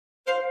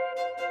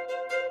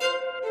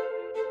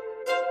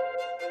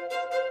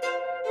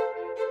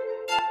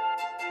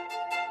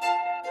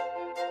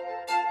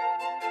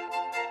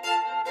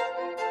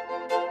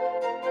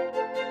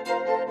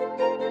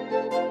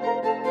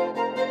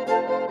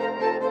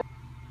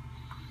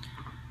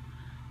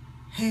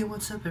Hey,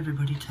 what's up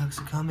everybody,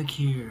 Toxicomic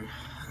here.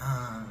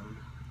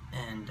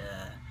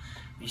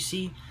 You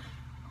see,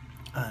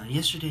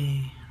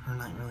 yesterday, or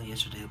not really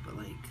yesterday, but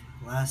like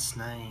last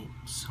night,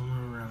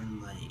 somewhere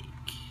around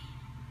like,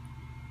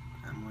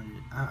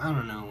 I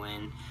don't know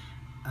when,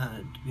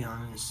 to be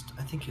honest,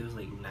 I think it was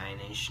like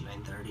 9-ish,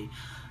 9:30,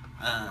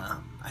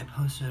 I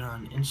posted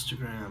on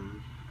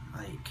Instagram,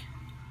 like,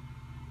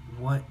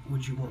 what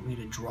would you want me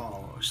to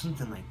draw, or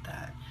something like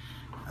that,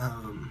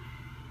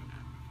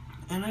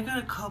 and I got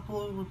a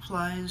couple of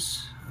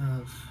replies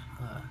of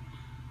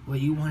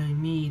what you wanted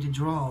me to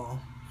draw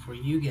for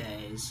you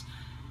guys,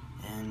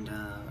 and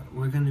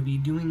we're gonna be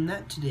doing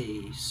that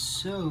today.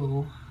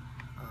 So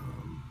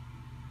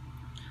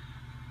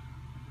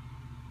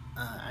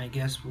I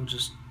guess I'll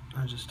just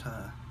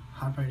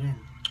hop right in.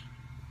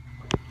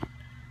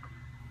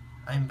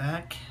 I'm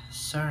back.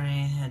 Sorry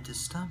I had to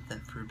stop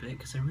that for a bit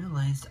because I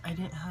realized I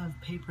didn't have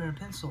paper and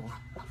pencil.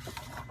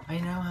 I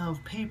now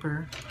have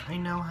paper. I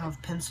now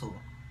have pencil.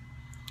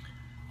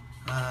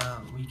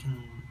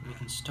 We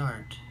can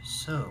start.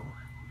 So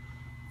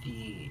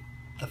the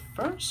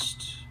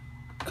first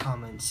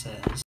comment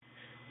says,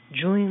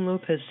 Julian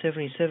Lopez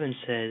 77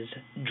 says,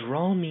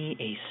 "Draw me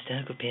a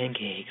stack of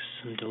pancakes,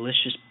 some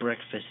delicious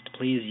breakfast,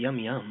 please, yum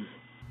yum."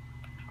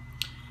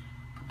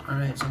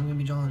 Alright, so I'm going to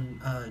be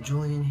drawing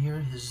Julian here,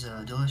 his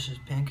delicious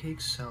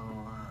pancakes,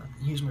 so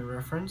here's my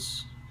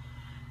reference,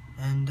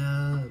 and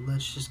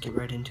let's just get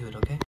right into it,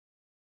 okay?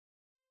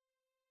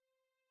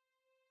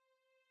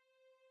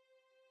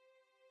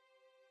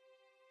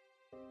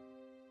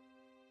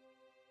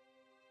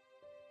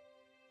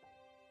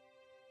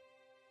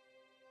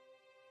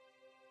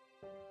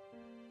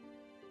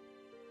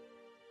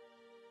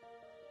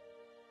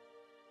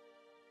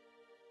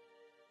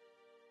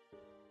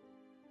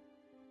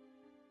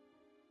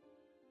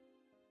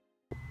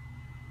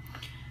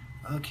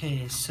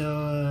 Okay,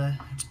 so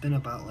it's been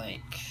about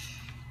like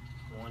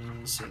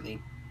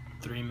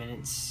 3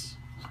 minutes,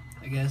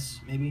 I guess,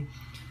 maybe,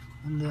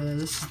 and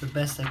this is the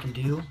best I can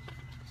do.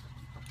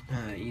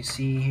 You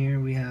see here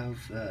we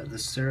have the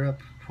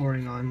syrup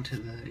pouring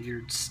onto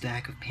your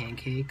stack of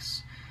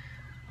pancakes,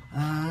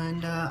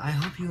 and I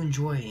hope you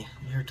enjoy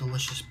your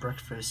delicious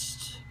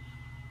breakfast.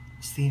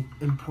 It's the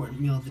important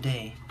meal of the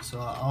day,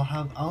 so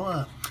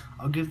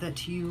I'll give that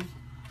to you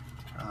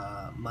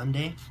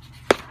Monday.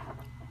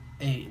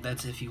 Hey,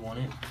 that's if you want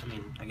it. I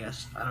mean, I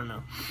guess. I don't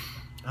know.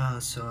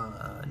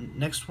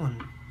 Next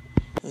one.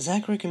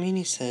 Zach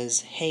Riccomini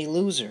says, "Hey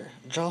loser,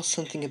 draw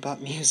something about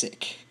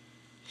music.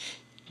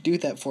 Do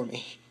that for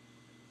me."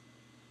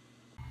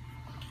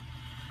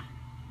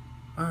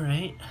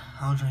 Alright,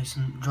 I'll draw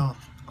some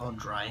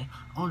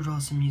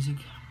music.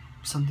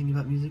 Something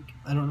about music.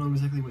 I don't know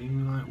exactly what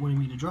you wanted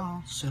me to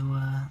draw, so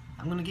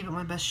I'm gonna give it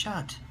my best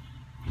shot.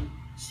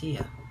 See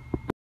ya.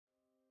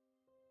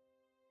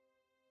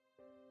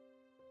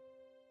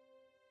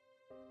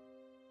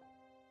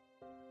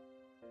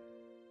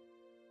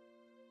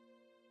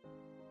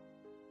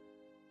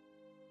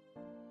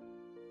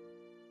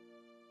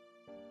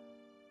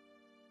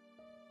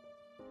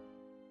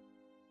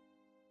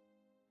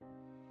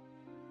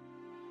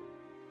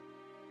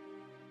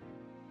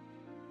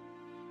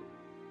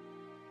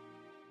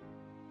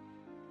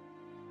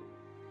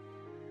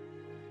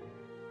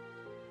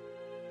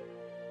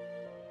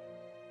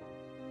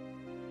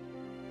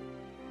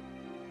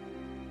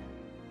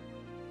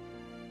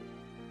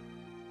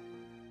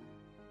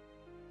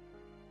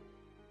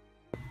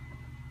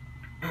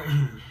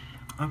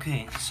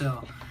 Okay,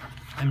 so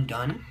I'm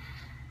done.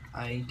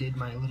 I did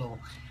my little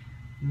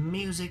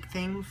music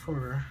thing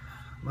for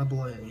my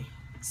boy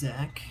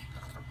Zach.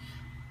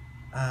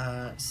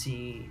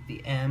 See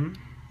the M.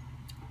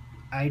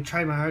 I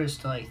tried my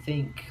hardest to like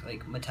think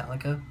like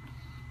Metallica.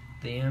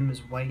 The M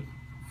is white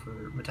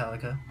for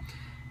Metallica.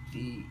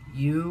 The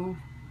U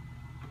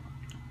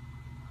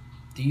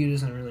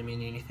doesn't really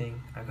mean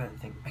anything. I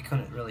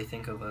couldn't really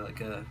think of like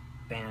a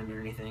band or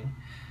anything.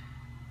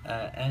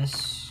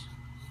 S,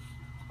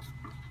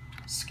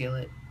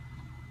 skillet.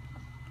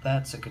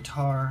 That's a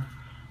guitar.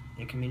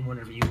 It can mean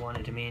whatever you want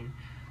it to mean.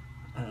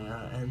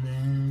 And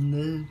then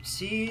the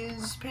C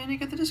is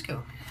Panic at the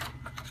Disco.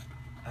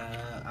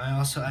 I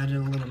also added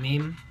a little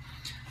meme.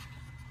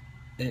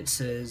 It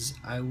says,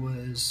 "I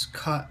was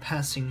caught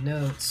passing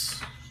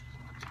notes."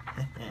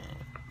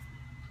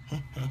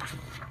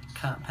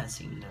 Caught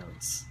passing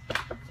notes.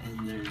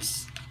 And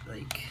there's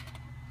like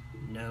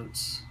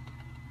notes.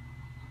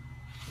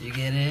 You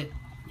get it?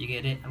 You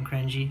get it? I'm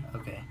cringy?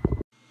 Okay.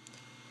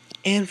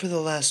 And for the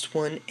last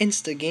one,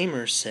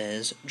 Instagamer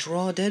says,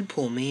 "Draw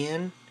Deadpool,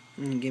 man."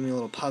 And give me a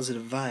little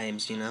positive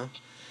vibes, you know?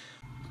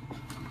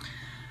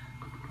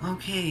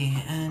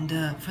 Okay, and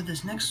for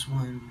this next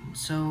one,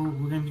 so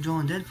we're going to be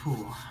drawing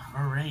Deadpool.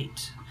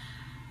 Alright.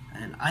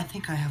 And I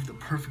think I have the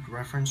perfect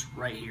reference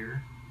right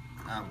here.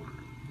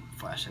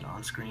 Flash it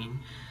on screen.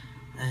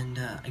 And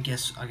I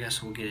guess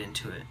we'll get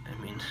into it. I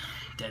mean,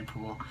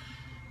 Deadpool.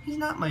 He's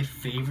not my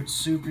favorite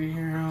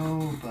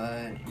superhero,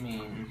 but, I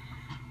mean,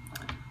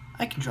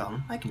 I can draw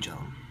him.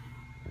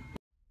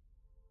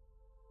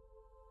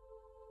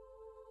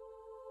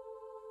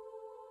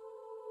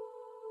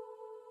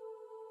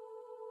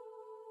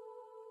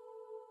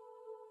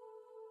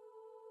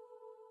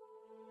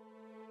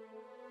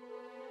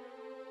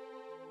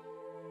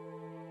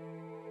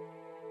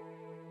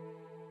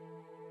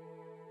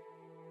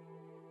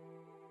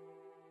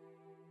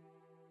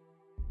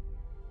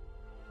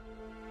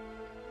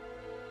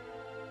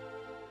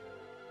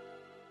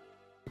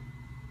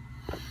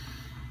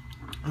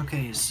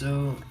 Okay,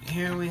 so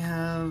here we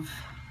have,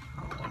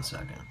 oh, 1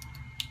 second.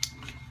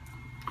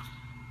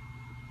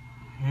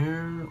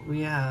 Here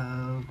we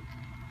have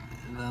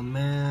the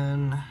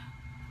man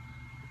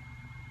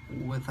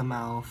with a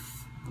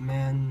mouth,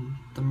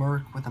 the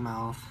merc with a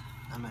mouth,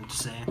 I meant to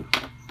say,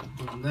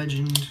 the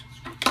legend,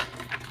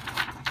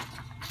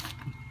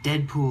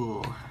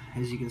 Deadpool.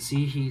 As you can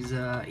see, he's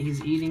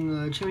eating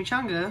the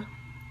chimichanga.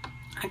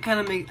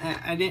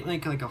 I didn't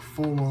make like a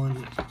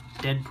full-on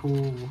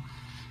Deadpool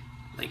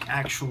like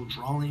actual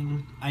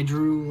drawing. I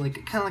drew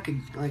like kind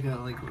of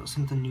like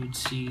something you'd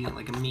see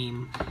like a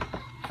meme.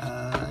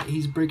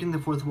 He's breaking the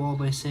fourth wall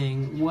by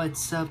saying,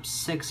 "What's up,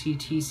 sexy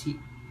TC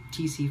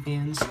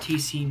fans?"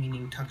 TC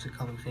meaning Toxic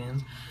Comic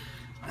fans.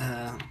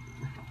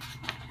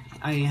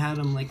 I had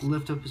him like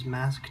lift up his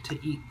mask to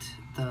eat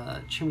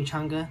the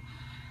chimichanga.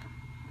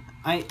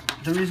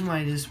 The reason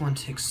why this one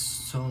takes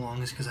so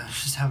long is because I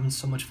was just having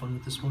so much fun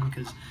with this one,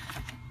 because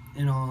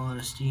in all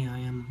honesty, I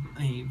am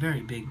a very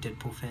big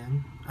Deadpool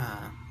fan.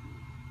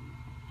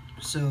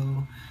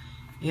 So,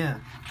 yeah.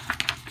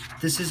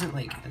 This isn't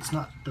like, it's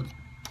not the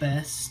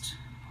best,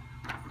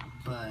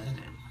 but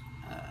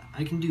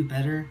I can do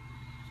better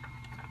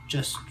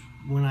just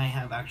when I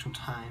have actual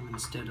time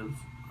instead of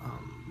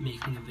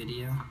making a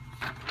video.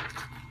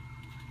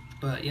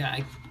 But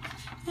yeah,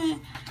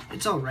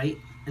 it's alright,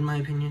 in my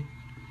opinion.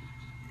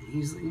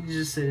 He's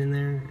just sitting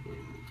there,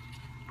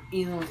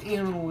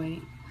 eating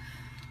away.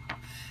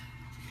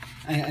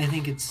 I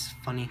think it's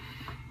funny.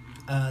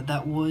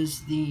 That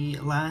was the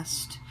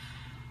last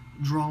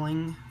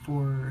drawing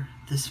for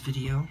this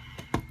video.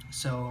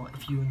 So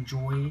if you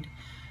enjoyed,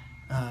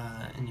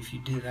 and if you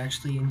did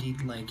actually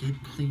indeed like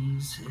it,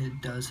 please,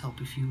 it does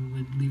help if you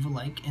would leave a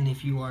like. And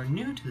if you are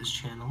new to this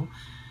channel,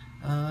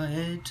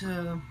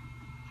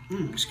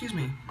 excuse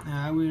me,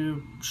 I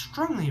would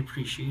strongly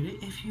appreciate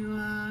it if you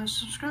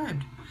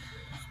subscribed.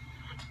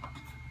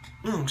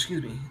 No,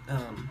 excuse me.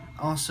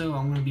 Also,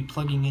 I'm going to be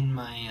plugging in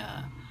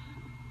my,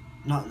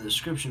 not in the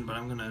description, but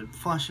I'm going to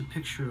flash a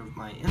picture of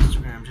my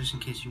Instagram just in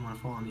case you want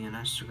to follow me on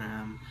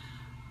Instagram.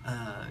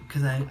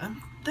 Because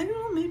I'm thinking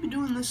about maybe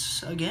doing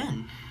this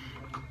again.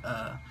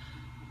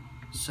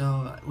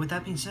 So, with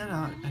that being said,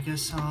 I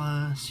guess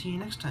I'll see you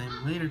next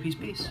time. Later,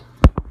 peace.